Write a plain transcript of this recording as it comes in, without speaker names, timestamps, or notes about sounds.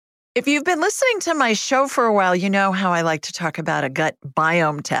If you've been listening to my show for a while, you know how I like to talk about a gut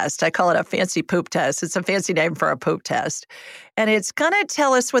biome test. I call it a fancy poop test. It's a fancy name for a poop test. And it's going to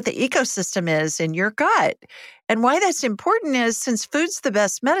tell us what the ecosystem is in your gut. And why that's important is since food's the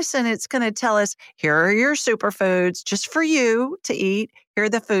best medicine, it's going to tell us here are your superfoods just for you to eat. Here are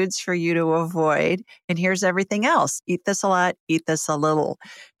the foods for you to avoid. And here's everything else. Eat this a lot, eat this a little.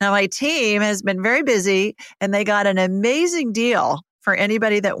 Now, my team has been very busy and they got an amazing deal for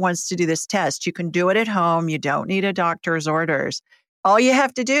anybody that wants to do this test. You can do it at home. You don't need a doctor's orders. All you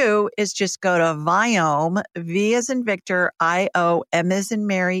have to do is just go to Viome, V as in Victor, I-O-M as in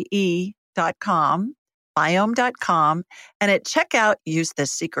Mary, E.com, Viome.com. And at checkout, use the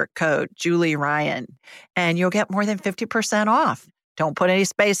secret code, Julie Ryan, and you'll get more than 50% off. Don't put any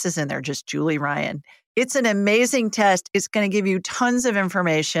spaces in there, just Julie Ryan. It's an amazing test. It's going to give you tons of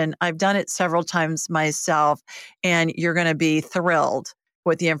information. I've done it several times myself, and you're going to be thrilled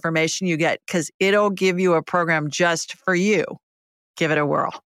with the information you get because it'll give you a program just for you. Give it a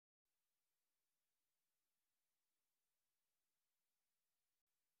whirl.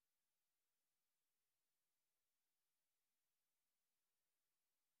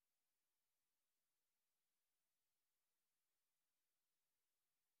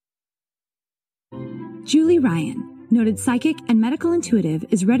 Julie Ryan, noted psychic and medical intuitive,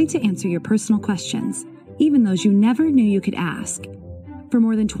 is ready to answer your personal questions, even those you never knew you could ask. For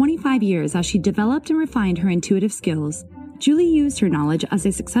more than 25 years, as she developed and refined her intuitive skills, Julie used her knowledge as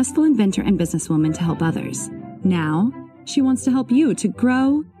a successful inventor and businesswoman to help others. Now, she wants to help you to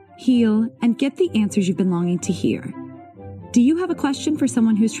grow, heal, and get the answers you've been longing to hear. Do you have a question for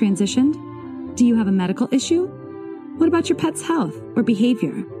someone who's transitioned? Do you have a medical issue? What about your pet's health or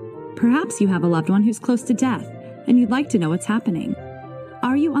behavior? Perhaps you have a loved one who's close to death and you'd like to know what's happening.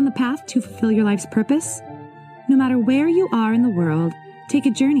 Are you on the path to fulfill your life's purpose? No matter where you are in the world, take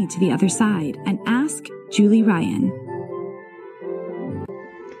a journey to the other side and ask Julie Ryan.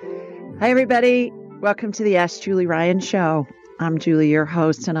 Hi, everybody. Welcome to the Ask Julie Ryan Show. I'm Julie, your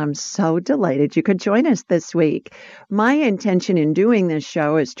host, and I'm so delighted you could join us this week. My intention in doing this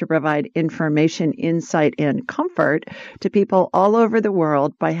show is to provide information, insight, and comfort to people all over the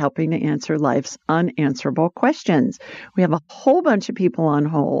world by helping to answer life's unanswerable questions. We have a whole bunch of people on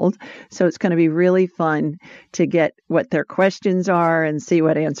hold, so it's going to be really fun to get what their questions are and see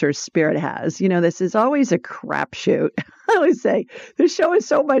what answers Spirit has. You know, this is always a crapshoot. I always say this show is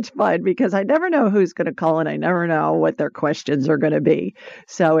so much fun because I never know who's going to call and I never know what their questions are going to be.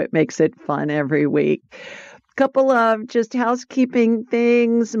 So it makes it fun every week. Couple of just housekeeping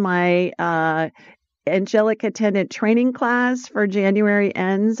things. My angelic attendant training class for January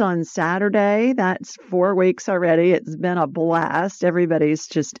ends on Saturday. That's 4 weeks already. It's been a blast. Everybody's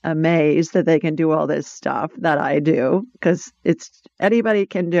just amazed that they can do all this stuff that I do because anybody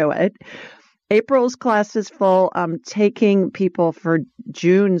can do it. April's class is full. I'm taking people for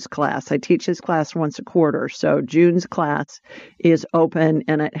June's class. I teach this class once a quarter. So June's class is open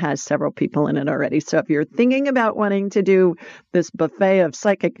and it has several people in it already. So if you're thinking about wanting to do this buffet of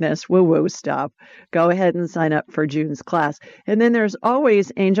psychicness, woo-woo stuff, go ahead and sign up for June's class. And then there's always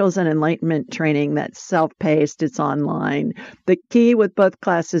Angels and Enlightenment training that's self-paced. It's online. The key with both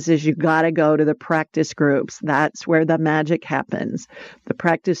classes is you got to go to the practice groups. That's where the magic happens. The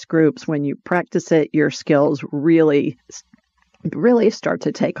practice groups, when you practice it, your skills really start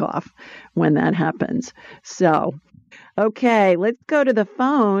to take off when that happens. So, okay, let's go to the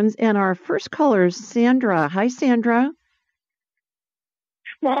phones. And our first caller is Sandra. Hi, Sandra.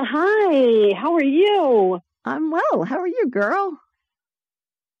 Well, hi. How are you? I'm well. How are you, girl?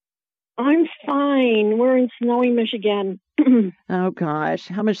 I'm fine. We're in snowy Michigan. Oh, gosh.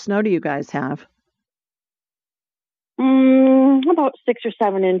 How much snow do you guys have? About 6 or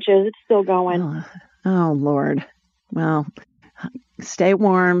 7 inches. It's still going. Oh, Lord. Well, stay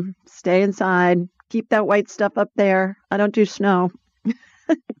warm, stay inside, keep that white stuff up there. I don't do snow.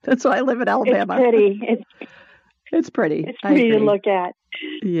 That's why I live in Alabama. It's pretty. It's pretty. It's pretty to look at.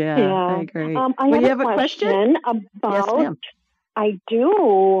 Yeah, I agree. I have a question about. Yes, ma'am. I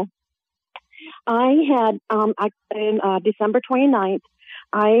do. I had in December 29th,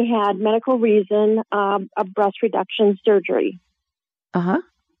 I had medical reason a breast reduction surgery. Uh-huh.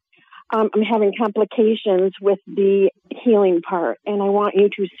 I'm having complications with the healing part, and I want you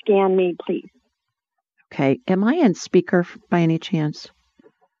to scan me, please. Okay. Am I in speaker by any chance?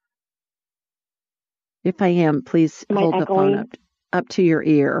 If I am, please hold the phone up to your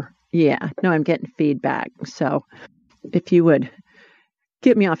ear. Yeah. No, I'm getting feedback. So if you would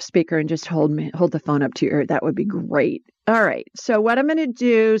get me off speaker and just hold the phone up to your ear, that would be great. All right. So what I'm going to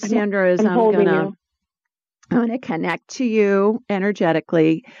do, Sandra, is I'm going to I'm going to connect to you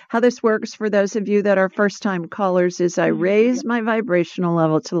energetically. How this works for those of you that are first time callers is I raise my vibrational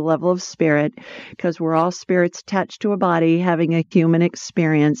level to the level of spirit, because we're all spirits attached to a body having a human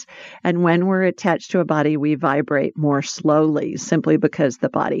experience. And when we're attached to a body, we vibrate more slowly simply because the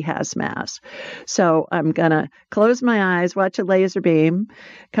body has mass. So I'm going to close my eyes, watch a laser beam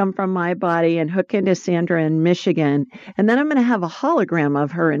come from my body and hook into Sandra in Michigan. And then I'm going to have a hologram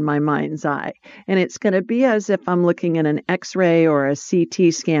of her in my mind's eye. And it's going to be as if I'm looking at an X-ray or a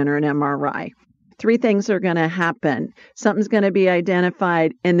CT scan or an MRI. Three things are going to happen. Something's going to be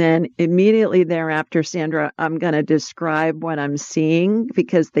identified, and then immediately thereafter, Sandra, I'm going to describe what I'm seeing,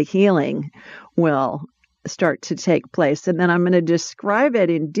 because the healing will start to take place. And then I'm going to describe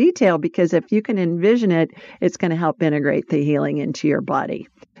it in detail, because if you can envision it, it's going to help integrate the healing into your body.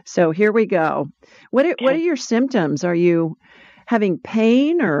 So here we go. What are your symptoms? Are you having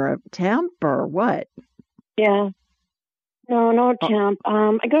pain or a temp or what? Yeah. No temp.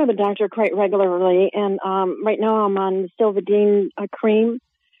 I go to the doctor quite regularly, and right now I'm on Silvadene cream.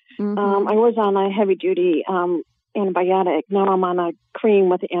 Mm-hmm. I was on a heavy-duty antibiotic. Now I'm on a cream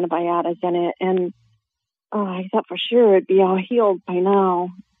with the antibiotics in it, and I thought for sure it'd be all healed by now.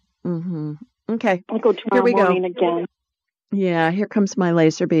 Mm-hmm. Okay. I'll go tomorrow morning again. Yeah, here comes my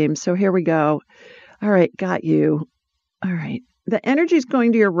laser beam. So here we go. All right, got you. All right. The energy is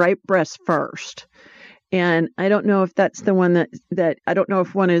going to your right breast first. And I don't know if that's the one that I don't know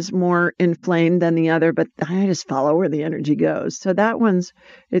if one is more inflamed than the other, but I just follow where the energy goes. So that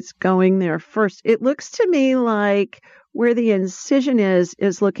it's going there first. It looks to me like where the incision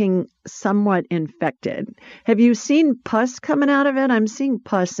is looking somewhat infected. Have you seen pus coming out of it? I'm seeing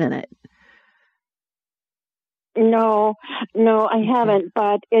pus in it. No, I haven't,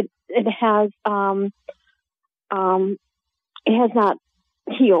 but it has not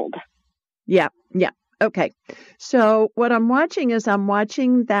healed. Yeah. Okay. So what I'm watching is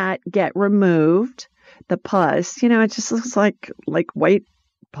that get removed, the pus. It just looks like white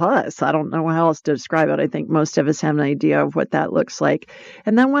pus. I don't know how else to describe it. I think most of us have an idea of what that looks like.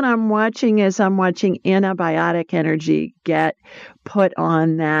 And then what I'm watching antibiotic energy get put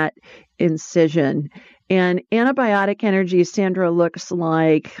on that incision. And antibiotic energy, Sandra, looks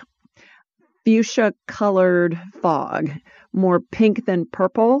like fuchsia colored fog, more pink than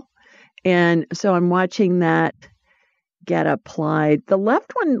purple. And so I'm watching that get applied. The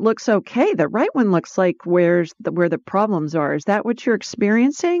left one looks okay. The right one looks like where the problems are. Is that what you're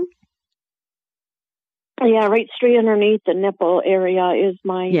experiencing? Yeah, right straight underneath the nipple area is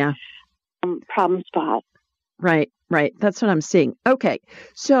my problem spot. Right. That's what I'm seeing. Okay.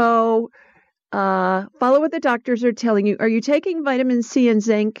 So follow what the doctors are telling you. Are you taking vitamin C and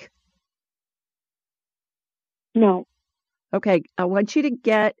zinc? No. Okay, I want you to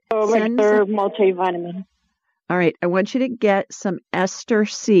get regular multivitamin. All right, I want you to get some Ester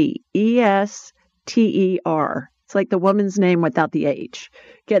C, Ester. It's like the woman's name without the H.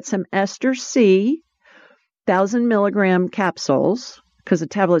 Get some Ester C, 1,000 milligram capsules, because the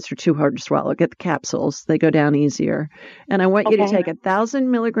tablets are too hard to swallow. Get the capsules; they go down easier. And I want you to take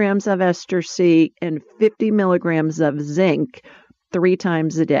 1,000 milligrams of Ester C and 50 milligrams of zinc 3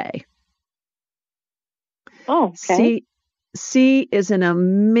 times a day. Oh, okay. C is an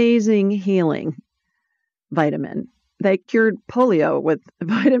amazing healing vitamin. They cured polio with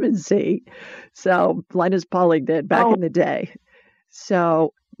vitamin C. So Linus Pauling did back in the day.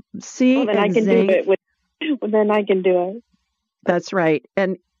 So C and zinc. Then I can do it. That's right.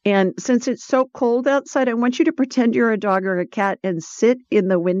 And since it's so cold outside, I want you to pretend you're a dog or a cat and sit in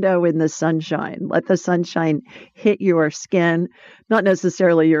the window in the sunshine. Let the sunshine hit your skin, not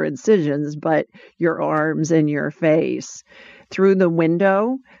necessarily your incisions, but your arms and your face through the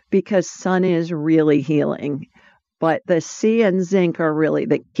window, because sun is really healing. But the C and zinc are really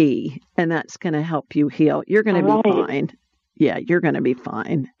the key, and that's going to help you heal. You're going to be fine. Yeah, you're going to be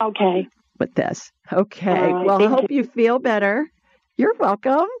fine. Okay. With this. Okay. Well, I hope you feel better. You're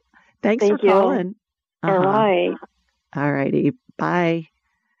welcome. Thanks for calling. All right. All righty. Bye.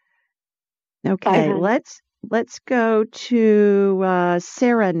 Okay. Bye, let's go to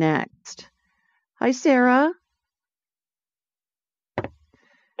Sarah next. Hi, Sarah.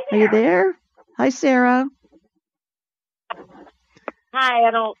 Are you there? Hi, Sarah. Hi.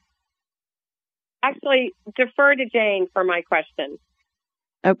 I don't actually defer to Jane for my question.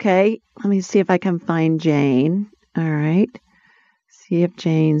 Okay. Let me see if I can find Jane. All right. See if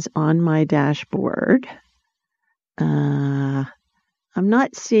Jane's on my dashboard. I'm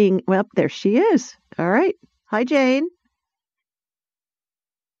not seeing. Well, there she is. All right. Hi, Jane.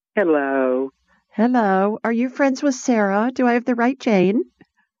 Hello. Hello. Are you friends with Sarah? Do I have the right Jane?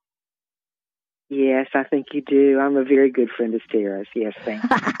 Yes, I think you do. I'm a very good friend of Sarah's. Yes, thank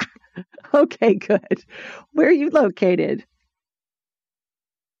you. Okay, good. Where are you located?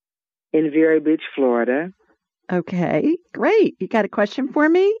 In Vero Beach, Florida. Okay, great. You got a question for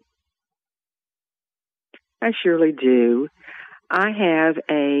me? I surely do. I have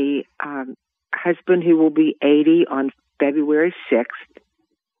a husband who will be 80 on February 6th.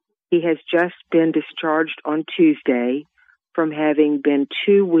 He has just been discharged on Tuesday from having been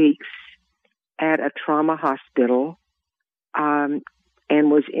 2 weeks at a trauma hospital and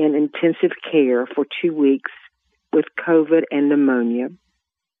was in intensive care for 2 weeks with COVID and pneumonia.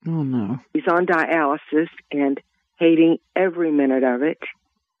 Oh, no. He's on dialysis and hating every minute of it.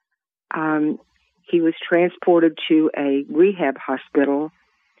 He was transported to a rehab hospital,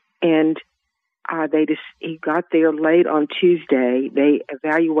 and he got there late on Tuesday. They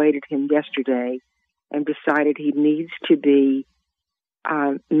evaluated him yesterday and decided he needs to be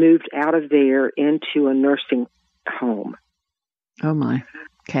moved out of there into a nursing home. Oh, my.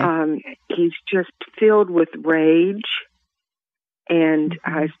 Okay. He's just filled with rage and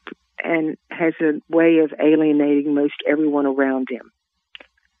has a way of alienating most everyone around him.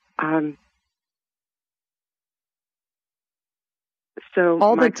 So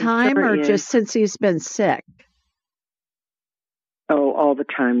all the time, or just since he's been sick? Oh, all the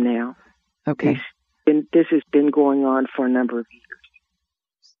time now. Okay. This has been going on for a number of years.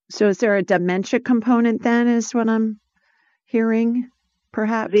 So is there a dementia component then, is what I'm hearing,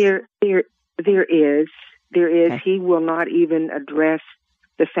 perhaps? There is. Okay. He will not even address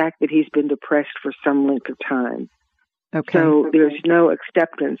the fact that he's been depressed for some length of time. Okay. So there's no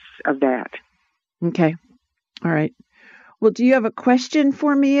acceptance of that. Okay. All right. Well, do you have a question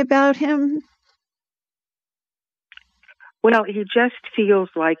for me about him? Well, he just feels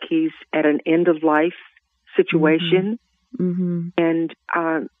like he's at an end-of-life situation. Mm-hmm. And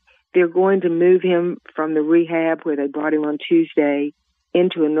they're going to move him from the rehab where they brought him on Tuesday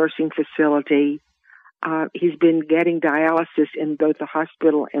into a nursing facility. He's been getting dialysis in both the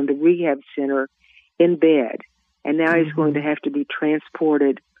hospital and the rehab center in bed. And now he's going to have to be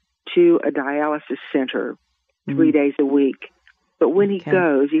transported to a dialysis center 3 days a week. But when he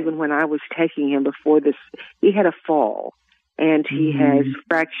goes, even when I was taking him before this, he had a fall, and he has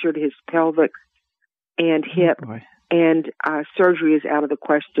fractured his pelvic and hip, and surgery is out of the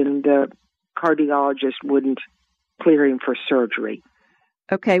question. The cardiologist wouldn't clear him for surgery.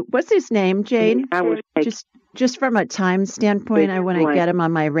 Okay. What's his name, Jane? Just from a time standpoint, I want to get him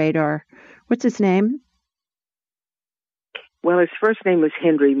on my radar. What's his name? Well, his first name is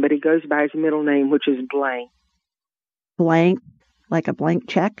Henry, but he goes by his middle name, which is Blaine. Blank, like a blank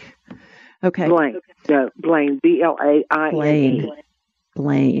check? Okay. Blaine. Blaine, Blaine.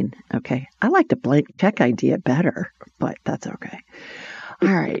 Blaine. Okay. I like the blank check idea better, but that's okay.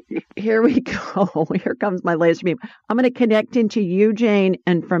 All right. Here we go. Here comes my laser beam. I'm going to connect into you, Jane,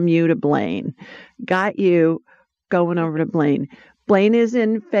 and from you to Blaine. Got you. Going over to Blaine. Blaine is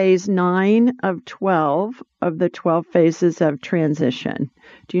in phase 9 of 12 of the 12 phases of transition.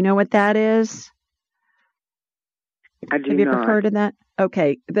 Do you know what that is? I do Have you ever heard of that?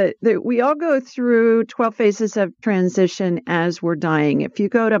 Okay. We all go through 12 phases of transition as we're dying. If you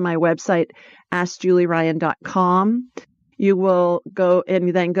go to my website, AskJulieRyan.com, you will go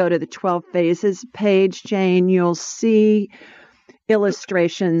and then go to the 12 phases page, Jane. You'll see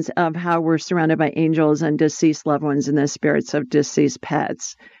illustrations of how we're surrounded by angels and deceased loved ones and the spirits of deceased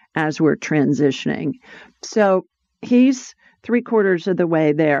pets as we're transitioning. So he's 3/4 of the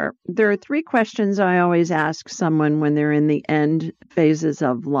way there. There are 3 questions I always ask someone when they're in the end phases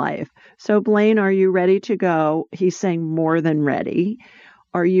of life. So, Blaine, are you ready to go? He's saying more than ready.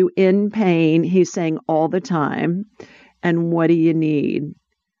 Are you in pain? He's saying all the time. And what do you need?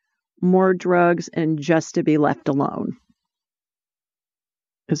 More drugs and just to be left alone,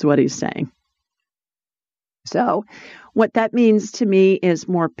 is what he's saying. So, what that means to me is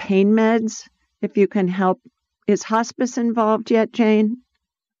more pain meds, if you can help. Is hospice involved yet, Jane?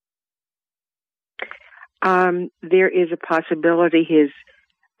 There is a possibility. His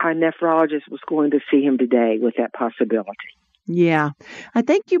nephrologist was going to see him today with that possibility. Yeah. I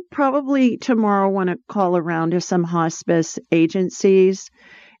think you probably tomorrow want to call around to some hospice agencies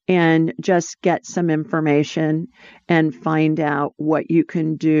and just get some information and find out what you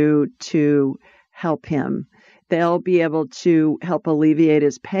can do to help him. They'll be able to help alleviate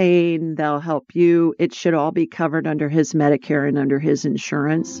his pain. They'll help you. It should all be covered under his Medicare and under his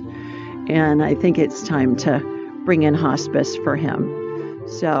insurance. And I think it's time to bring in hospice for him.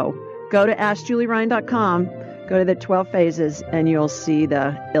 So go to AskJulieRyan.com, go to the 12 phases, and you'll see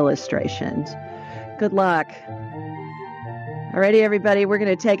the illustrations. Good luck. Alrighty, everybody, we're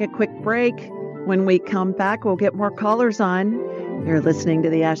going to take a quick break. When we come back, we'll get more callers on. You're listening to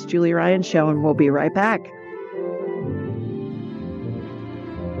the Ask Julie Ryan Show, and we'll be right back.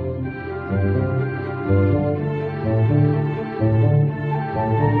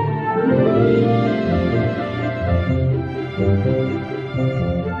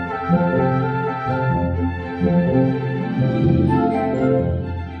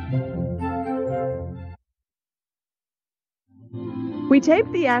 We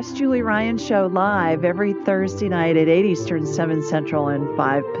tape the Ask Julie Ryan Show live every Thursday night at 8 Eastern, 7 Central, and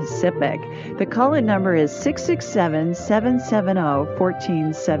 5 Pacific. The call-in number is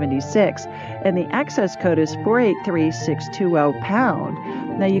 667-770-1476, and the access code is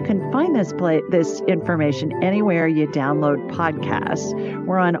 483620#. Now, you can find this information anywhere you download podcasts.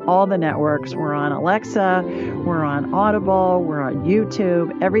 We're on all the networks. We're on Alexa. We're on Audible. We're on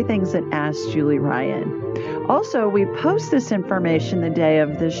YouTube. Everything's at Ask Julie Ryan. Also, we post this information the day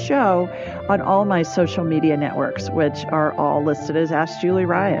of the show on all my social media networks, which are all listed as Ask Julie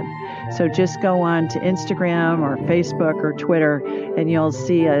Ryan. So just go on to Instagram or Facebook or Twitter, and you'll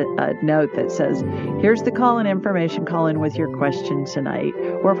see a note that says, here's the call-in information. Call in with your question tonight.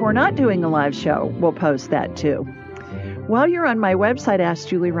 Or if we're not doing a live show, we'll post that too. While you're on my website,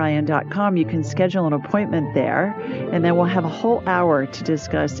 AskJulieRyan.com, you can schedule an appointment there, and then we'll have a whole hour to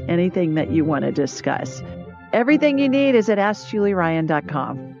discuss anything that you want to discuss. Everything you need is at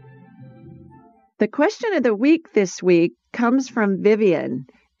AskJulieRyan.com. The question of the week this week comes from Vivian,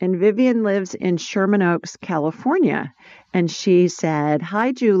 and Vivian lives in Sherman Oaks, California. And she said,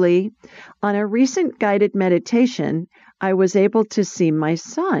 "Hi, Julie. On a recent guided meditation, I was able to see my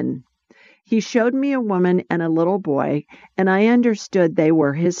son. He showed me a woman and a little boy, and I understood they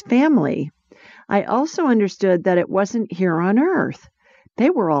were his family. I also understood that it wasn't here on earth. They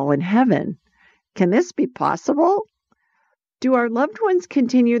were all in heaven. Can this be possible? Do our loved ones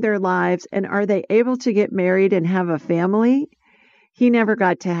continue their lives, and are they able to get married and have a family? He never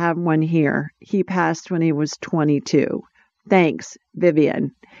got to have one here. He passed when he was 22. Thanks,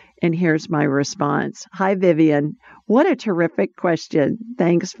 Vivian." And here's my response. Hi, Vivian. What a terrific question.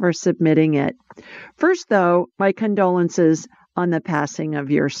 Thanks for submitting it. First, though, my condolences on the passing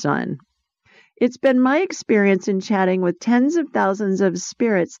of your son. It's been my experience in chatting with tens of thousands of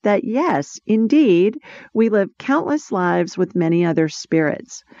spirits that, yes, indeed, we live countless lives with many other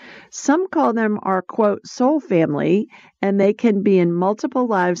spirits. Some call them our, quote, soul family, and they can be in multiple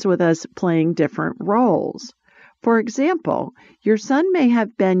lives with us playing different roles. For example, your son may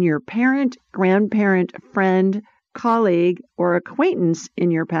have been your parent, grandparent, friend, colleague, or acquaintance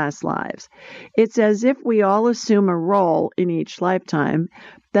in your past lives. It's as if we all assume a role in each lifetime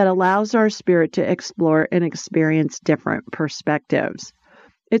that allows our spirit to explore and experience different perspectives.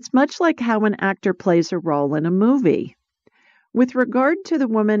 It's much like how an actor plays a role in a movie. With regard to the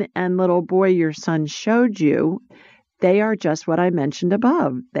woman and little boy your son showed you, they are just what I mentioned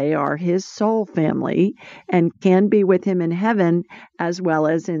above. They are his soul family and can be with him in heaven as well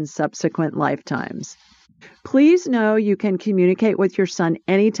as in subsequent lifetimes. Please know you can communicate with your son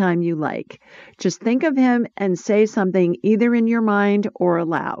anytime you like. Just think of him and say something either in your mind or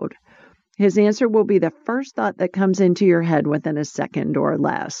aloud. His answer will be the first thought that comes into your head within a second or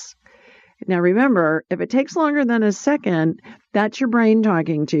less. Now remember, if it takes longer than a second, that's your brain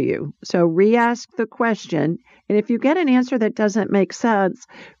talking to you. So re-ask the question, and if you get an answer that doesn't make sense,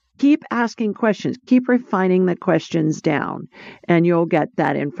 keep asking questions. Keep refining the questions down, and you'll get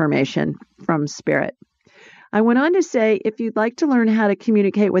that information from Spirit. I went on to say, if you'd like to learn how to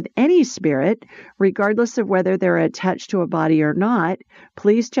communicate with any spirit, regardless of whether they're attached to a body or not,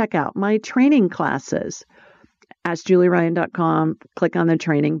 please check out my training classes. AskJulieRyan.com, click on the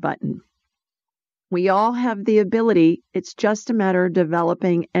training button. We all have the ability. It's just a matter of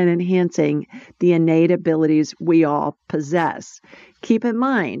developing and enhancing the innate abilities we all possess. Keep in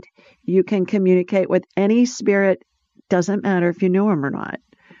mind, you can communicate with any spirit. Doesn't matter if you know him or not.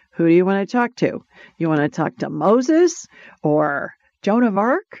 Who do you want to talk to? You want to talk to Moses or Joan of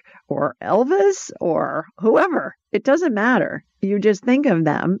Arc or Elvis or whoever? It doesn't matter. You just think of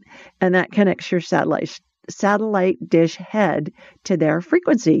them, and that connects your satellite dish head to their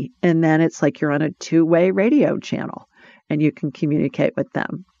frequency. And then it's like you're on a two-way radio channel, and you can communicate with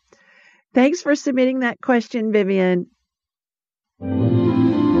them. Thanks for submitting that question, Vivian.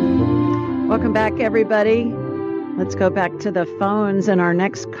 Welcome back, everybody. Let's go back to the phones, and our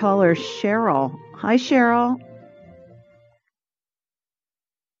next caller, Cheryl. Hi, Cheryl.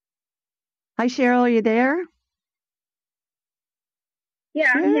 Hi, Cheryl. Are you there?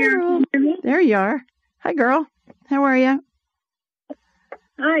 Yeah, I'm here. Can you hear me? There you are. Hi, girl. How are you?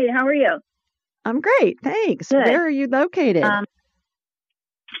 Hi, how are you? I'm great, thanks. Good. Where are you located?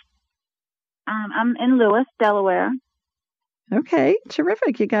 I'm in Lewis, Delaware. Okay,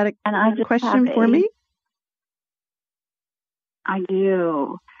 terrific. You got a question for me? I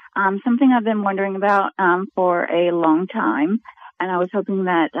do. Something I've been wondering about for a long time, and I was hoping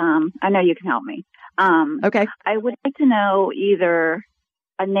that I know you can help me. Okay. I would like to know either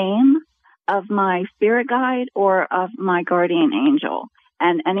a name of my spirit guide or of my guardian angel,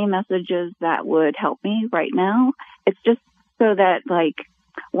 and any messages that would help me right now. It's just so that, like,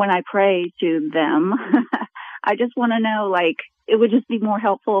 when I pray to them, I just want to know, like, it would just be more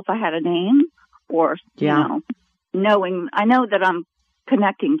helpful if I had a name or, you know, knowing, I know that I'm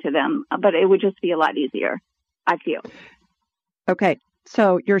connecting to them, but it would just be a lot easier, I feel. Okay.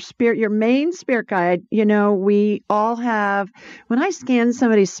 So your main spirit guide, you know, we all have, when I scan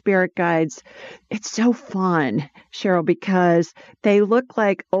somebody's spirit guides, it's so fun, Cheryl, because they look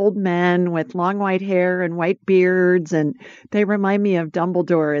like old men with long white hair and white beards, and they remind me of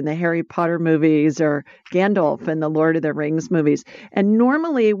Dumbledore in the Harry Potter movies or Gandalf in the Lord of the Rings movies. And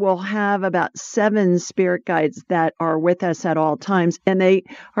normally we'll have about 7 spirit guides that are with us at all times, and they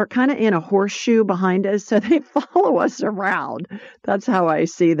are kind of in a horseshoe behind us, so they follow us around. That's how I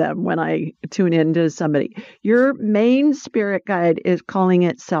see them when I tune into somebody. Your main spirit guide is calling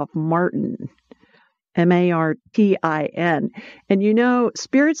itself Martin, Martin. And you know,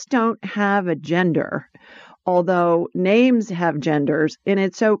 spirits don't have a gender, although names have genders. And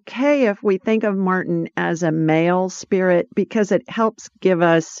it's okay if we think of Martin as a male spirit because it helps give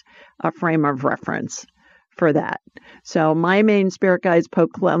us a frame of reference for that. So my main spirit guide is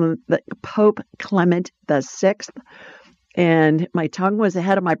Pope Clement VI. And my tongue was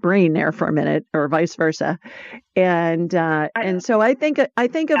ahead of my brain there for a minute, or vice versa. And so I think of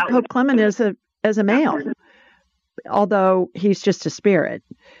Pope Clement as a male, although he's just a spirit,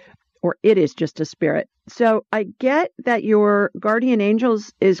 or it is just a spirit. So I get that your guardian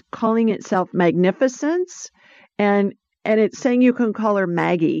angels is calling itself Magnificence, and it's saying you can call her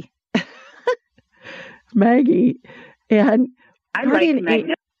Maggie. Maggie. And I like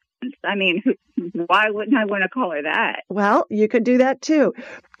Magnificence. I mean, why wouldn't I want to call her that? Well, you could do that too.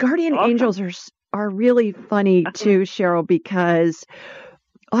 Guardian angels are really funny too, Cheryl, because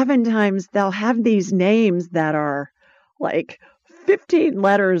oftentimes they'll have these names that are like 15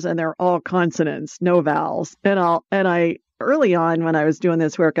 letters and they're all consonants, no vowels. And I early on when I was doing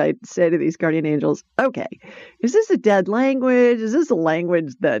this work, I'd say to these guardian angels, okay, is this a dead language? Is this a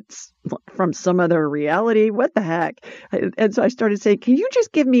language that's from some other reality? What the heck? And so I started saying, can you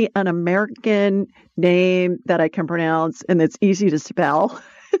just give me an American name that I can pronounce and that's easy to spell?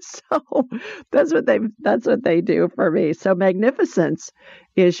 So that's what they do for me. So Magnificence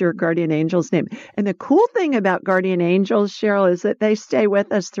is your guardian angel's name. And the cool thing about guardian angels, Cheryl, is that they stay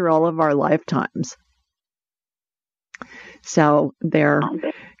with us through all of our lifetimes. So they're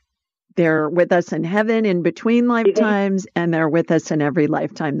with us in heaven in between lifetimes, and they're with us in every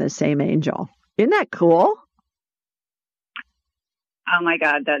lifetime, the same angel. Isn't that cool? Oh my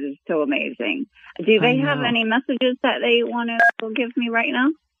God, that is so amazing. Do they have any messages that they want to give me right now?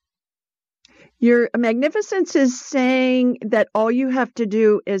 Your Magnificence is saying that all you have to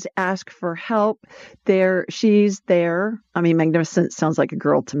do is ask for help. She's there. I mean, Magnificence sounds like a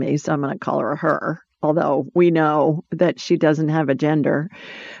girl to me, so I'm going to call her her. Although we know that she doesn't have a gender.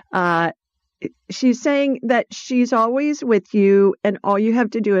 She's saying that she's always with you, and all you have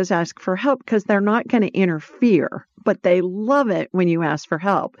to do is ask for help because they're not going to interfere, but they love it when you ask for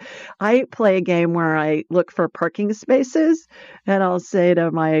help. I play a game where I look for parking spaces, and I'll say to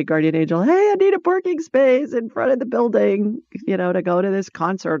my guardian angel, hey, I need a parking space in front of the building, to go to this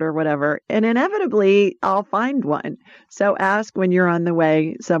concert or whatever. And inevitably, I'll find one. So ask when you're on the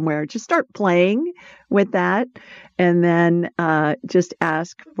way somewhere. Just start playing with that, and then just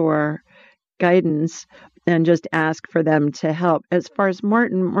ask for guidance and just ask for them to help. As far as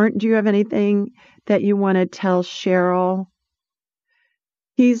Martin, do you have anything that you want to tell Cheryl?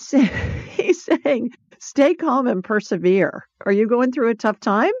 He's saying, stay calm and persevere. Are you going through a tough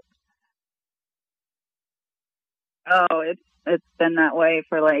time? Oh, it's been that way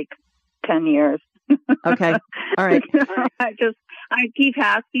for like 10 years. Okay. All right. I keep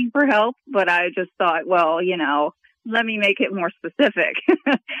asking for help, but I just thought, well, let me make it more specific.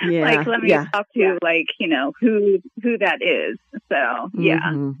 Let me talk to who that is. So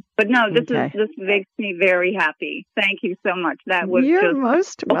yeah, but no, this makes me very happy. Thank you so much. That was You're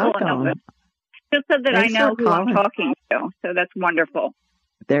most welcome. Just so that Thanks I know who calling. I'm talking to. So that's wonderful.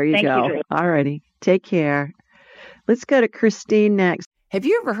 There you go. All righty. Take care. Let's go to Christine next. Have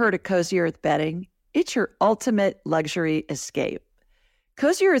you ever heard of Cozy Earth bedding? It's your ultimate luxury escape.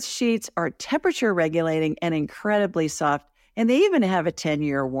 Cozy Earth sheets are temperature regulating and incredibly soft, and they even have a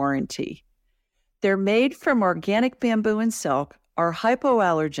 10-year warranty. They're made from organic bamboo and silk, are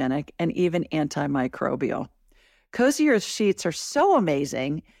hypoallergenic, and even antimicrobial. Cozy Earth sheets are so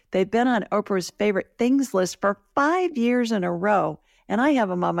amazing. They've been on Oprah's favorite things list for 5 years in a row, and I have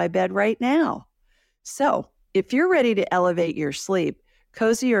them on my bed right now. So if you're ready to elevate your sleep,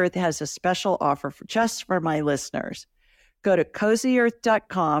 Cozy Earth has a special offer just for my listeners. Go to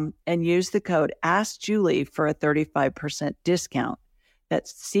cozyearth.com and use the code AskJulie for a 35% discount.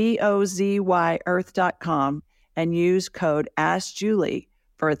 That's COZY earth.com and use code AskJulie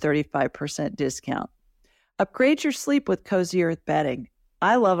for a 35% discount. Upgrade your sleep with Cozy Earth bedding.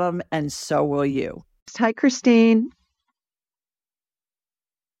 I love them, and so will you. Hi, Christine.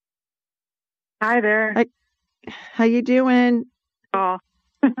 Hi there. How you doing? Oh,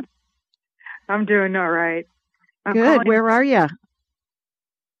 I'm doing all right. Good. Where are you?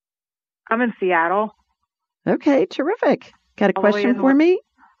 I'm in Seattle. Okay, terrific. Got a question for me?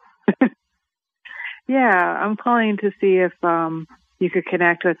 Yeah, I'm calling to see if you could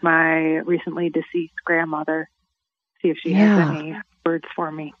connect with my recently deceased grandmother. See if she has any words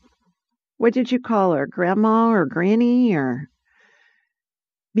for me. What did you call her? Grandma or Granny or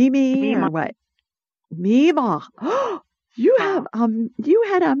Mimi Mima. or what? Mima. You had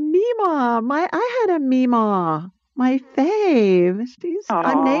a Mima. I had a Mima. My fave.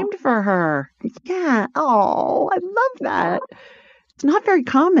 I'm named for her. Yeah. Oh, I love that. It's not very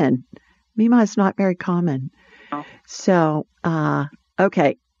common. Mima is not very common. Oh. So,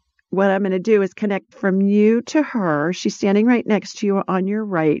 okay. What I'm going to do is connect from you to her. She's standing right next to you on your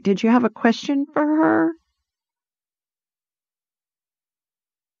right. Did you have a question for her?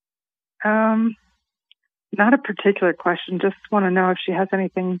 Not a particular question. Just want to know if she has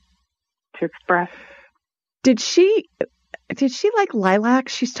anything to express. Did she like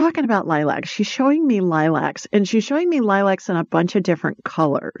lilacs? She's talking about lilacs. She's showing me lilacs, and she's showing me lilacs in a bunch of different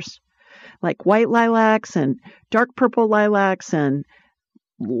colors, like white lilacs and dark purple lilacs and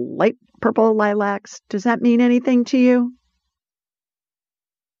light purple lilacs. Does that mean anything to you?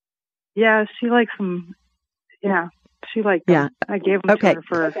 Yeah, she likes them. Yeah, she liked them. Yeah. I gave them to her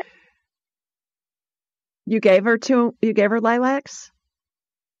for... You gave her lilacs?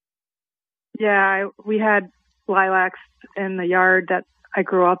 Yeah, we had lilacs in the yard that I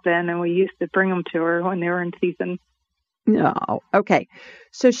grew up in, and we used to bring them to her when they were in season. No. Okay.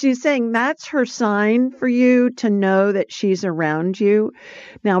 So she's saying that's her sign for you to know that she's around you.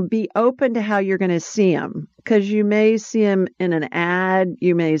 Now be open to how you're going to see them, because you may see them in an ad.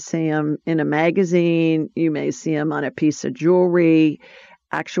 You may see them in a magazine. You may see them on a piece of jewelry,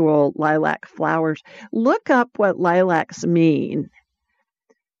 actual lilac flowers. Look up what lilacs mean,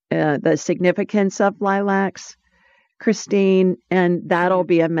 the significance of lilacs, Christine, and that'll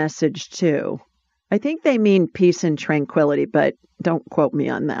be a message too. I think they mean peace and tranquility, but don't quote me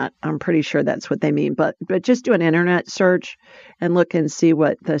on that. I'm pretty sure that's what they mean. But just do an internet search and look and see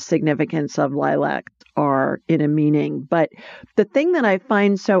what the significance of lilacs are in a meaning. But the thing that I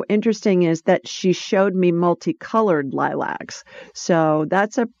find so interesting is that she showed me multicolored lilacs. So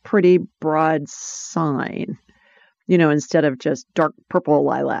that's a pretty broad sign. You know, instead of just dark purple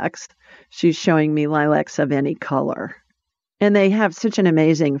lilacs, she's showing me lilacs of any color. And they have such an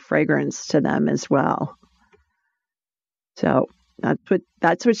amazing fragrance to them as well. So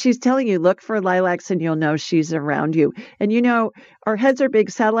that's what she's telling you. Look for lilacs and you'll know she's around you. And you know, our heads are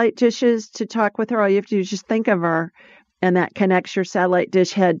big satellite dishes to talk with her. All you have to do is just think of her, and that connects your satellite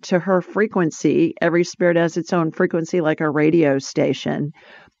dish head to her frequency. Every spirit has its own frequency, like a radio station.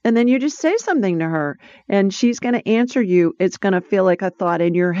 And then you just say something to her and she's going to answer you. It's going to feel like a thought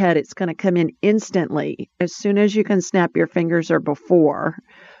in your head. It's going to come in instantly as soon as you can snap your fingers or before.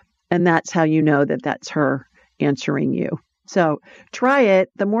 And that's how you know that that's her answering you. So try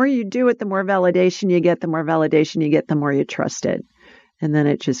it. The more you do it, the more validation you get. The more validation you get, the more you trust it. And then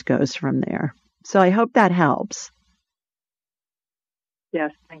it just goes from there. So I hope that helps.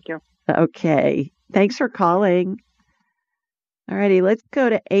 Yes, thank you. Okay. Thanks for calling. All righty, let's go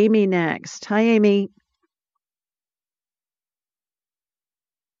to Amy next. Hi, Amy.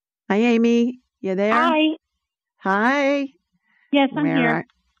 Hi, Amy. You there? Hi. Hi. Yes, I'm here.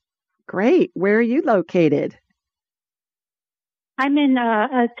 Great. Where are you located? I'm in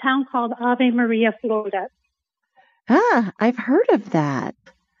a town called Ave Maria, Florida. Ah, I've heard of that.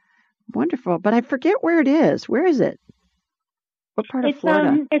 Wonderful. But I forget where it is. Where is it? What part of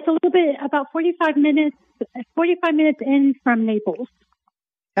Florida? It's a little bit, about 45 minutes in from Naples.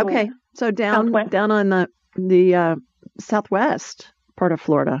 Okay. So down on the southwest part of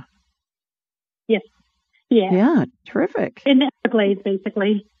Florida. Yes. Yeah. Yeah. Terrific. In the Everglades,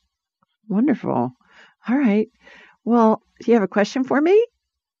 basically. Wonderful. All right. Well, do you have a question for me?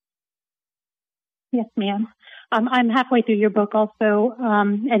 Yes, ma'am. I'm halfway through your book also,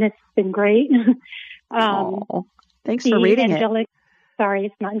 and it's been great. Thanks for reading it. Sorry,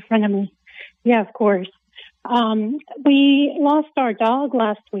 it's not in front of me. Yeah, of course. We lost our dog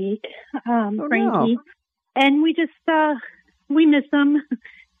last week, Frankie, and we just we miss him,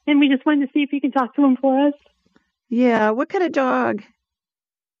 and we just wanted to see if you can talk to him for us. Yeah, what kind of dog?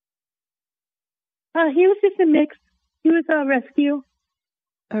 He was just a mix. He was a rescue.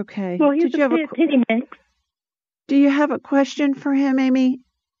 Okay. Well, he was a pity mix. Do you have a question for him, Amy?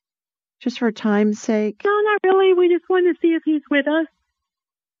 Just for time's sake? No, not really. We just wanted to see if he's with us.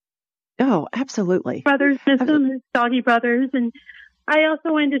 Oh, absolutely. Brothers miss him, his doggy brothers. And I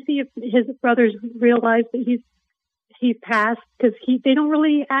also wanted to see if his brothers realize that he's passed, because they don't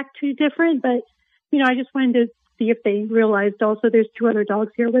really act too different. But, I just wanted to see if they realized also there's 2 other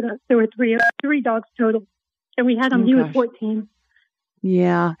dogs here with us. There were three dogs total. And we had him. He was 14.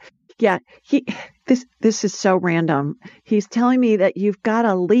 Yeah. Yeah. This is so random. He's telling me that you've got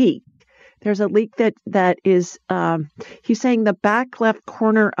a leak. There's a leak that is, he's saying the back left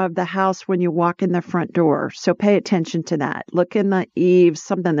corner of the house when you walk in the front door. So pay attention to that. Look in the eaves,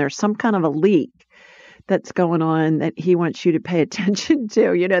 there's some kind of a leak that's going on that he wants you to pay attention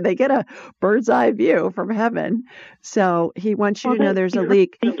to. They get a bird's eye view from heaven. So he wants you to know there's a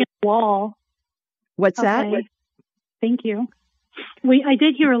leak. Wall. What's that? Thank you. I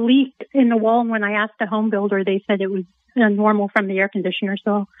did hear a leak in the wall, and when I asked the home builder, they said it was normal from the air conditioner.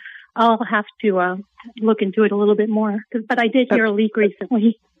 So I'll have to look into it a little bit more. But I did hear a leak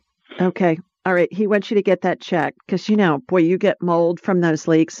recently. Okay. All right. He wants you to get that checked because, you get mold from those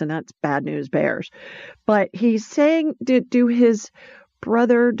leaks, and that's bad news bears. But he's saying, do his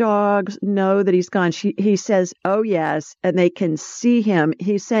brother dogs know that he's gone? He says, oh, yes, and they can see him.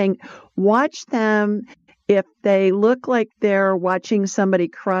 He's saying, watch them. If they look like they're watching somebody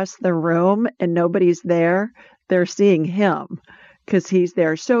cross the room and nobody's there, they're seeing him because he's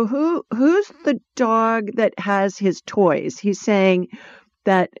there. So who's the dog that has his toys? He's saying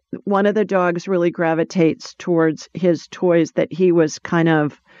that one of the dogs really gravitates towards his toys that he was kind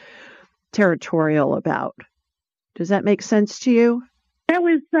of territorial about. Does that make sense to you? That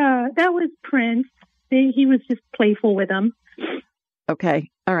was Prince. He was just playful with them. Okay.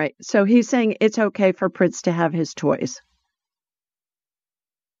 All right. So he's saying it's okay for Prince to have his toys.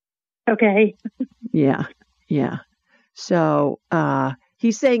 Okay. Yeah. So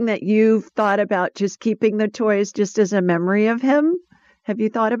he's saying that you've thought about just keeping the toys just as a memory of him. Have you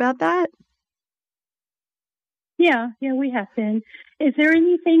thought about that? Yeah, we have been. Is there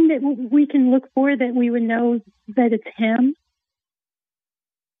anything that we can look for that we would know that it's him?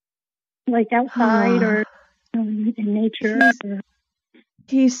 Like outside or in nature?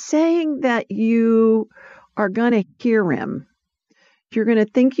 He's saying that you are going to hear him. You're going to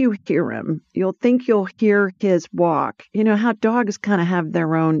think you hear him. You'll think you'll hear his walk. You know how dogs kind of have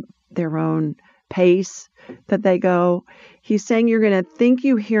their own pace that they go. He's saying you're going to think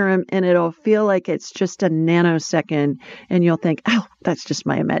you hear him, and it'll feel like it's just a nanosecond, and you'll think, oh, that's just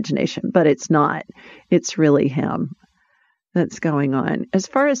my imagination. But it's not. It's really him that's going on. As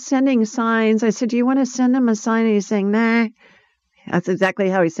far as sending signs, I said, do you want to send him a sign? And he's saying, nah. That's exactly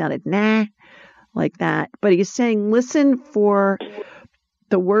how he sounded. Nah, like that. But he's saying, listen for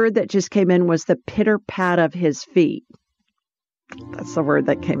the word that just came in was the pitter pat of his feet. That's the word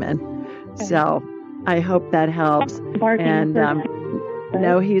that came in. Okay. So I hope that helps. And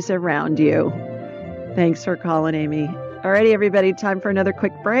know he's around you. Thanks for calling, Amy. All righty, everybody. Time for another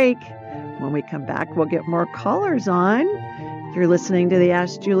quick break. When we come back, we'll get more callers on. You're listening to the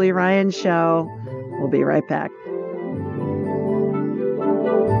Ask Julie Ryan Show. We'll be right back.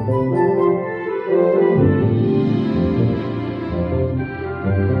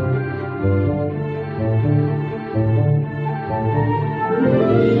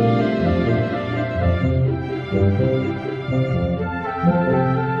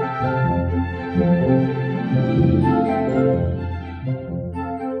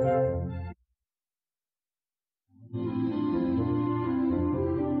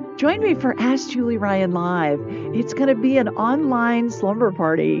 Join me for Ask Julie Ryan Live. It's going to be an online slumber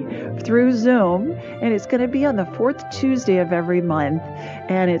party through Zoom, and it's going to be on the fourth Tuesday of every month,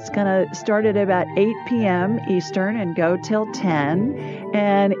 and it's going to start at about 8 p.m. Eastern and go till 10,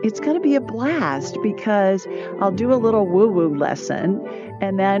 and it's going to be a blast because I'll do a little woo-woo lesson,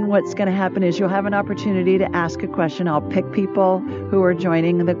 and then what's going to happen is you'll have an opportunity to ask a question. I'll pick people who are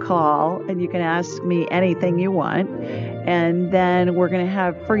joining the call, and you can ask me anything you want. And then we're going to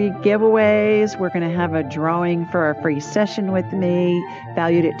have free giveaways. We're going to have a drawing for a free session with me,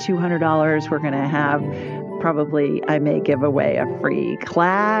 valued at $200. We're going to have probably I may give away a free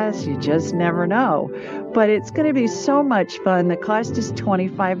class. You just never know. But it's going to be so much fun. The cost is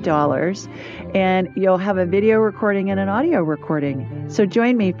 $25, and you'll have a video recording and an audio recording. So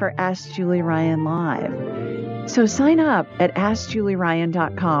join me for Ask Julie Ryan Live. So sign up at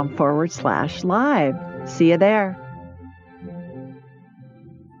AskJulieRyan.com/live. See you there.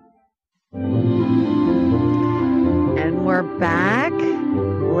 And we're back.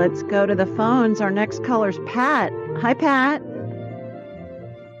 Let's go to the phones. Our next caller's Pat. Hi, Pat.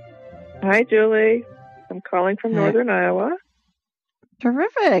 Hi, Julie. I'm calling from northern Iowa.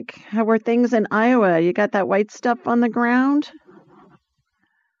 Terrific. How were things in Iowa? You got that white stuff on the ground?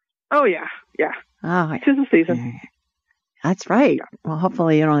 Oh, yeah. Yeah. Oh, it's the season. That's right. Yeah. Well,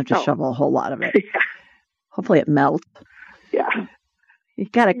 hopefully you don't have to shovel a whole lot of it. Yeah. Hopefully it melts. Yeah. You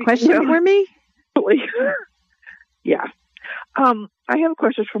got a question for me? Yeah. I have a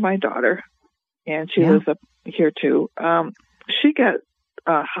question for my daughter, and she lives up here too. She got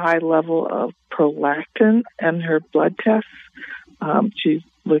a high level of prolactin in her blood tests. She's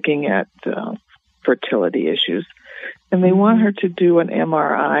looking at fertility issues, and they want her to do an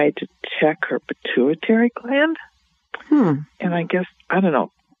MRI to check her pituitary gland. And I guess, I don't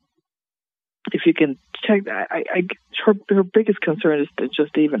know if you can check that. Her biggest concern is to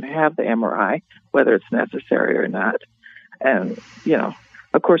just even have the MRI, whether it's necessary or not. And,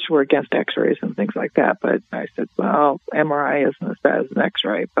 of course, we're against x-rays and things like that. But I said, well, MRI isn't as bad as an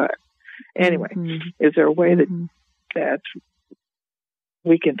x-ray. But anyway, is there a way that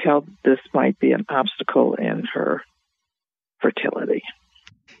we can tell this might be an obstacle in her fertility?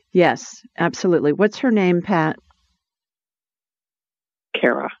 Yes, absolutely. What's her name, Pat?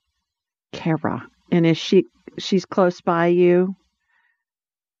 Kara. And is she's close by you?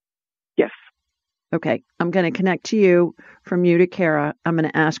 Yes. Okay. I'm going to connect to you, from you to Kara. I'm going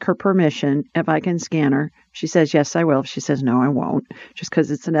to ask her permission if I can scan her. She says, yes, I will. If she says, no, I won't, just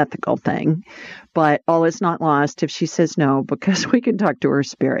because it's an ethical thing. But all is not lost if she says no, because we can talk to her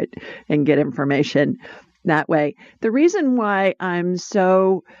spirit and get information that way. The reason why I'm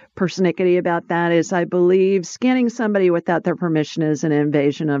so persnickety about that is I believe scanning somebody without their permission is an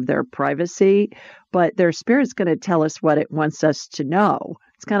invasion of their privacy, but their spirit's going to tell us what it wants us to know.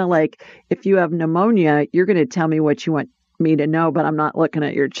 It's kind of like if you have pneumonia, you're going to tell me what you want me to know, but I'm not looking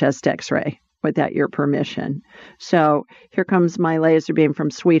at your chest x-ray without your permission. So here comes my laser beam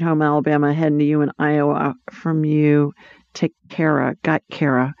from Sweet Home, Alabama, heading to you in Iowa, from you to Kara. Got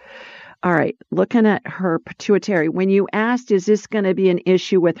Kara. All right, looking at her pituitary. When you asked, is this going to be an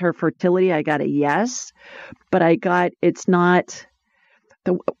issue with her fertility? I got a yes, but I got it's not.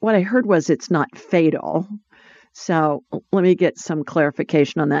 What I heard was it's not fatal. So let me get some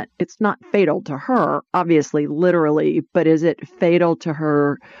clarification on that. It's not fatal to her, obviously, literally, but is it fatal to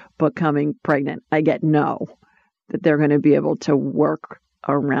her becoming pregnant? I get no, that they're going to be able to work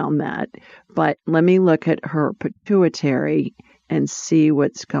around that. But let me look at her pituitary and see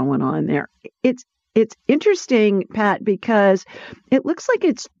what's going on there. It's interesting, Pat, because it looks like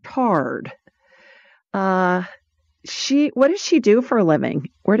it's tarred. What does she do for a living?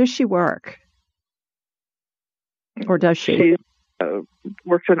 Where does she work? Or does she? She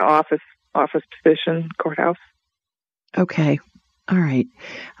works in an office position, courthouse. Okay. All right.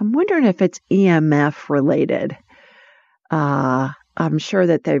 I'm wondering if it's EMF related. I'm sure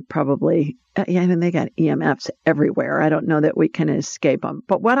that they probably, they got EMFs everywhere. I don't know that we can escape them.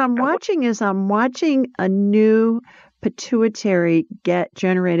 But what I'm watching is I'm watching a new pituitary get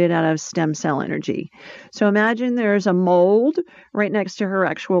generated out of stem cell energy. So imagine there's a mold right next to her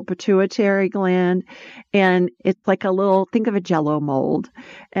actual pituitary gland, and it's like think of a Jell-O mold,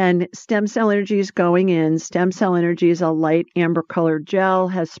 and stem cell energy is going in. Stem cell energy is a light amber colored gel,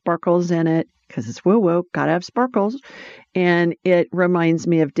 has sparkles in it, because it's woo-woo, gotta have sparkles. And it reminds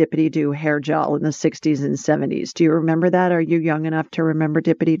me of Dippity-Doo hair gel in the 60s and 70s. Do you remember that? Are you young enough to remember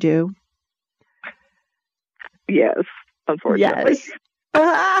Dippity-Doo? Yes, unfortunately.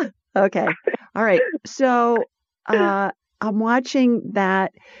 Yes. Okay. All right. So I'm watching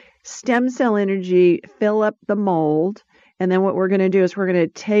that stem cell energy fill up the mold. And then what we're going to do is we're going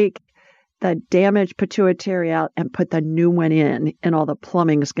to take the damaged pituitary out and put the new one in, and all the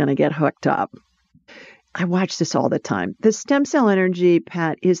plumbing is going to get hooked up. I watch this all the time. The stem cell energy,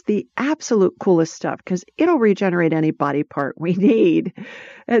 Pat, is the absolute coolest stuff because it'll regenerate any body part we need.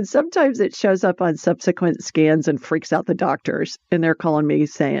 And sometimes it shows up on subsequent scans and freaks out the doctors. And they're calling me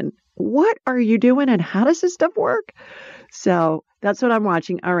saying, what are you doing and how does this stuff work? So that's what I'm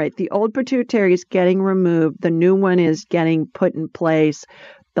watching. All right. The old pituitary is getting removed. The new one is getting put in place.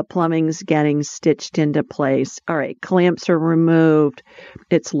 The plumbing's getting stitched into place. All right. Clamps are removed.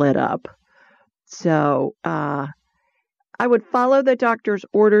 It's lit up. So I would follow the doctor's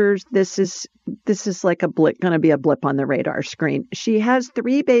orders. This is like going to be a blip on the radar screen. She has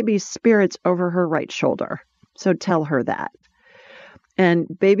 3 baby spirits over her right shoulder. So tell her that. And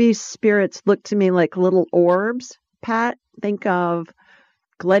baby spirits look to me like little orbs, Pat. Think of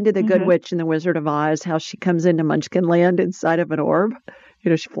Glinda the Good Witch in The Wizard of Oz, how she comes into Munchkin Land inside of an orb.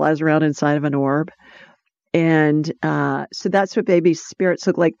 She flies around inside of an orb. And so that's what baby spirits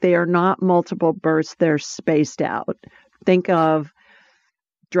look like. They are not multiple births. They're spaced out. Think of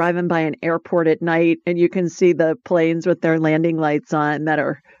driving by an airport at night and you can see the planes with their landing lights on that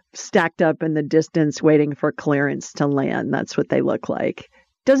are stacked up in the distance waiting for clearance to land. That's what they look like.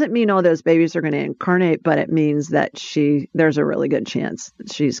 Doesn't mean all those babies are going to incarnate, but it means that there's a really good chance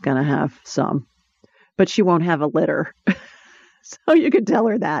that she's going to have some. But she won't have a litter. So you could tell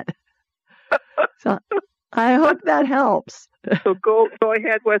her that. So I hope that helps. So go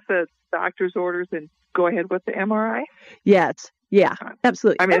ahead with the doctor's orders and go ahead with the MRI? Yes. Yeah,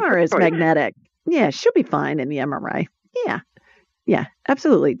 absolutely. MRI is choice. magnetic. Yeah, she'll be fine in the MRI. Yeah,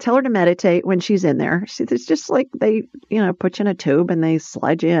 absolutely. Tell her to meditate when she's in there. It's just like they, put you in a tube and they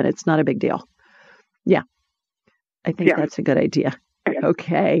slide you in. It's not a big deal. Yeah, I think that's a good idea.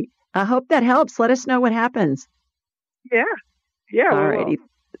 Okay. I hope that helps. Let us know what happens. Yeah. Yeah. All righty.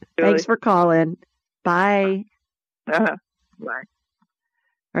 Thanks for calling. Bye. Bye. All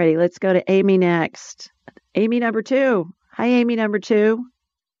righty. Let's go to Amy next. Amy number 2. Hi, Amy number 2.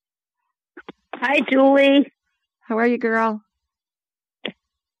 Hi, Julie. How are you, girl?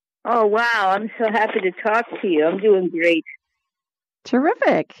 Oh, wow. I'm so happy to talk to you. I'm doing great.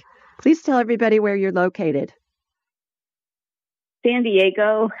 Terrific. Please tell everybody where you're located. San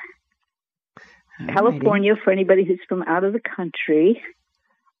Diego, California, for anybody who's from out of the country.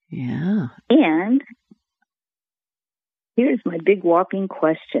 Yeah. And here's my big whopping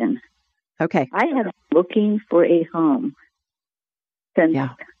question. Okay. I have been looking for a home since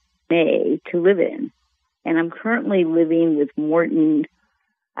May to live in. And I'm currently living with Morton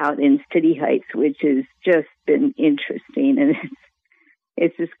out in City Heights, which has just been interesting. And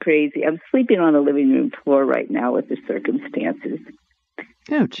it's just crazy. I'm sleeping on the living room floor right now with the circumstances.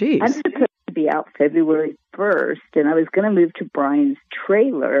 Oh, geez. I'm supposed to be out February 1st, and I was going to move to Brian's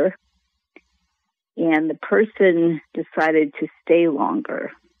trailer, and the person decided to stay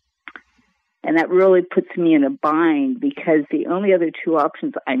longer. And that really puts me in a bind because the only other 2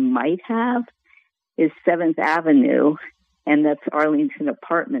 options I might have is 7th Avenue, and that's Arlington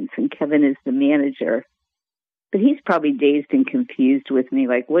Apartments, and Kevin is the manager. But he's probably dazed and confused with me,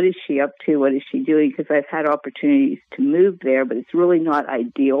 like, what is she up to? What is she doing? Because I've had opportunities to move there, but it's really not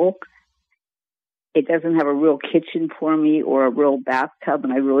ideal. It doesn't have a real kitchen for me or a real bathtub,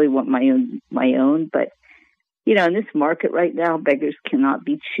 and I really want my own. But, in this market right now, beggars cannot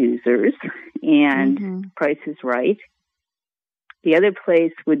be choosers, and price is right. The other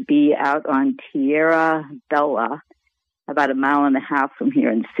place would be out on Tierra Bella, about 1.5 miles from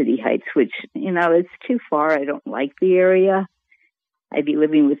here in City Heights, which, it's too far. I don't like the area. I'd be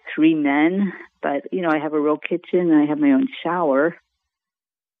living with 3 men, but, I have a real kitchen and I have my own shower.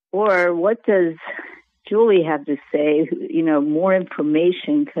 Or what does Julie have to say? More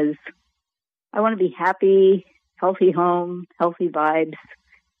information, because I want to be happy, healthy home, healthy vibes,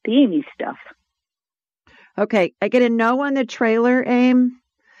 the Amy stuff. Okay, I get a no on the trailer, Aim.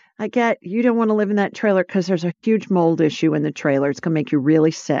 I get you don't want to live in that trailer because there's a huge mold issue in the trailer. It's going to make you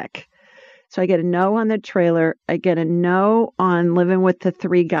really sick. So I get a no on the trailer. I get a no on living with the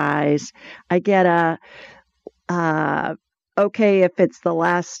 3 guys. I get a okay if it's the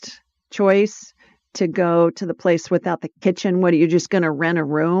last choice to go to the place without the kitchen. What, are you just going to rent a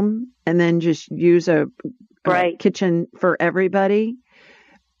room and then just use a kitchen for everybody?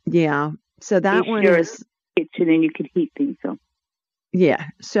 Yeah. So that one is kitchen and you could heat things up. Yeah.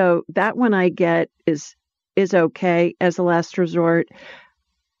 So that one I get is okay as a last resort.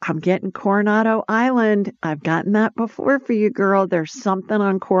 I'm getting Coronado Island. I've gotten that before for you, girl. There's something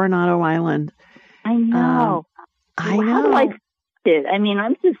on Coronado Island. I know. I know. How do I find it? I mean,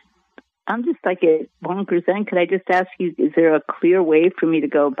 I'm just like a bonkers end. Could I just ask you, is there a clear way for me to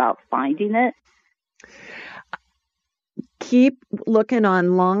go about finding it? Keep looking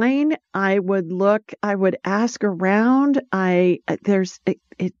online. I would ask around.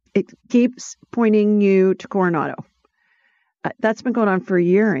 It keeps pointing you to Coronado. That's been going on for a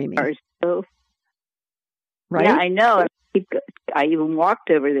year, Amy. Right? Yeah, I know. I even walked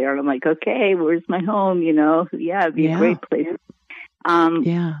over there and I'm like, okay, where's my home? Yeah, it'd be a great place.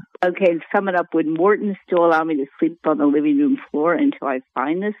 Okay, to sum it up, would Morton still allow me to sleep on the living room floor until I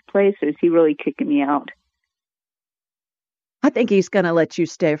find this place, or is he really kicking me out? I think he's going to let you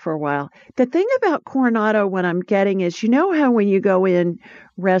stay for a while. The thing about Coronado, what I'm getting is, you know how when you go in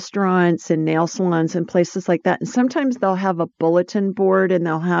restaurants and nail salons and places like that, and sometimes they'll have a bulletin board and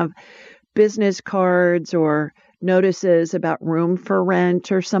they'll have business cards or notices about room for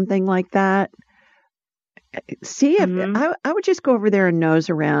rent or something like that. See if I would just go over there and nose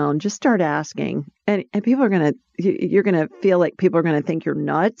around, just start asking, and people are you're gonna feel like people are gonna think you're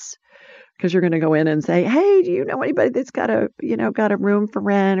nuts because you're gonna go in and say, hey, do you know anybody that's got a room for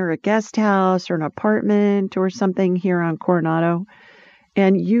rent or a guest house or an apartment or something here on Coronado?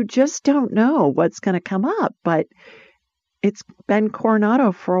 And you just don't know what's gonna come up, but it's been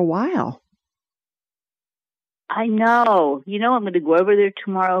Coronado for a while. I know. I'm going to go over there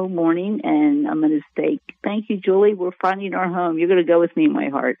tomorrow morning, and I'm going to say, thank you, Julie. We're finding our home. You're going to go with me in my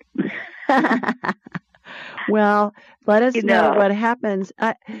heart. Well, let us know what happens.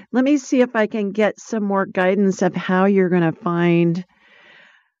 Let me see if I can get some more guidance of how you're going to find.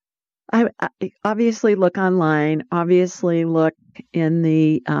 I obviously look online. Obviously look in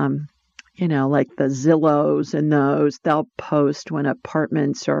the, like the Zillows and those. They'll post when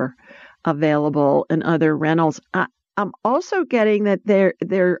apartments are available and other rentals. I'm also getting that there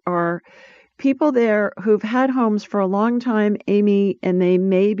are people there who've had homes for a long time, Amy, and they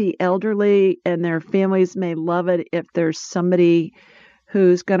may be elderly and their families may love it if there's somebody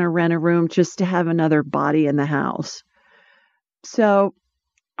who's going to rent a room just to have another body in the house. So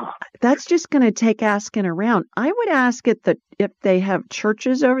that's just going to take asking around. I would ask if they have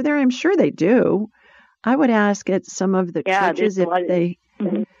churches over there. I'm sure they do. I would ask at some of the churches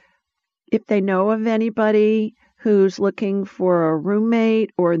if they know of anybody who's looking for a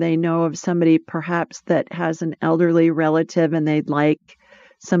roommate, or they know of somebody perhaps that has an elderly relative and they'd like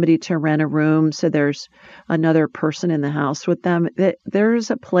somebody to rent a room so there's another person in the house with them.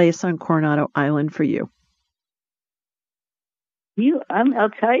 There's a place on Coronado Island for you.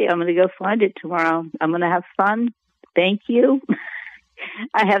 I'll tell you, I'm going to go find it tomorrow. I'm going to have fun. Thank you.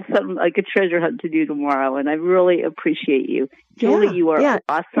 I have something like a treasure hunt to do tomorrow, and I really appreciate you. Julie, you are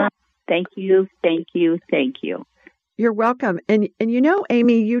awesome. Thank you, thank you, thank you. You're welcome. And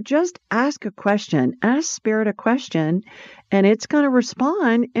Amy, you just ask a question, ask Spirit a question, and it's going to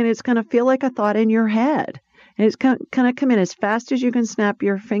respond, and it's going to feel like a thought in your head. And it's going to come in as fast as you can snap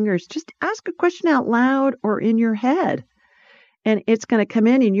your fingers. Just ask a question out loud or in your head. And it's going to come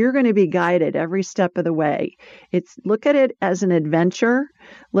in, and you're going to be guided every step of the way. Look at it as an adventure.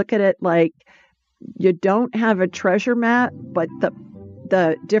 Look at it like you don't have a treasure map, but the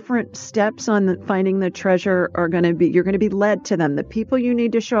different steps on finding the treasure you're going to be led to them. The people you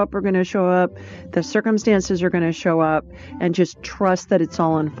need to show up are going to show up. The circumstances are going to show up, and just trust that it's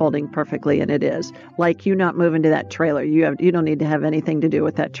all unfolding perfectly. And it is. Like you not moving to that trailer. You don't need to have anything to do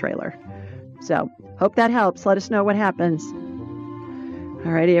with that trailer. So hope that helps. Let us know what happens.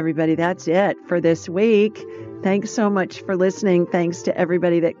 All righty, everybody. That's it for this week. Thanks so much for listening. Thanks to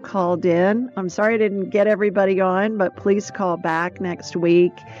everybody that called in. I'm sorry I didn't get everybody on, but please call back next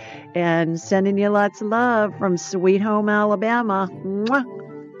week. And sending you lots of love from Sweet Home, Alabama. Mwah.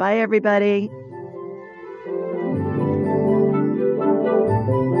 Bye, everybody.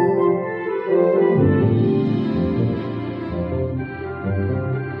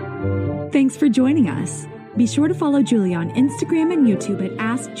 Thanks for joining us. Be sure to follow Julie on Instagram and YouTube at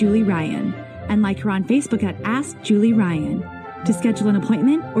Ask Julie Ryan, and like her on Facebook at Ask Julie Ryan. To schedule an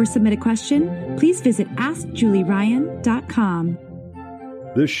appointment or submit a question, please visit AskJulieRyan.com.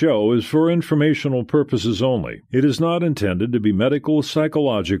 This show is for informational purposes only. It is not intended to be medical,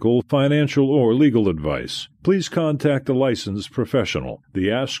 psychological, financial, or legal advice. Please contact a licensed professional.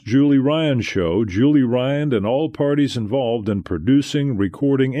 The Ask Julie Ryan Show, Julie Ryan and all parties involved in producing,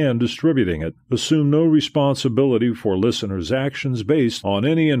 recording, and distributing it assume no responsibility for listeners' actions based on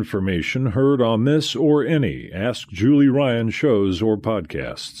any information heard on this or any Ask Julie Ryan shows or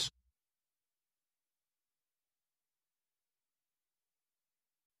podcasts.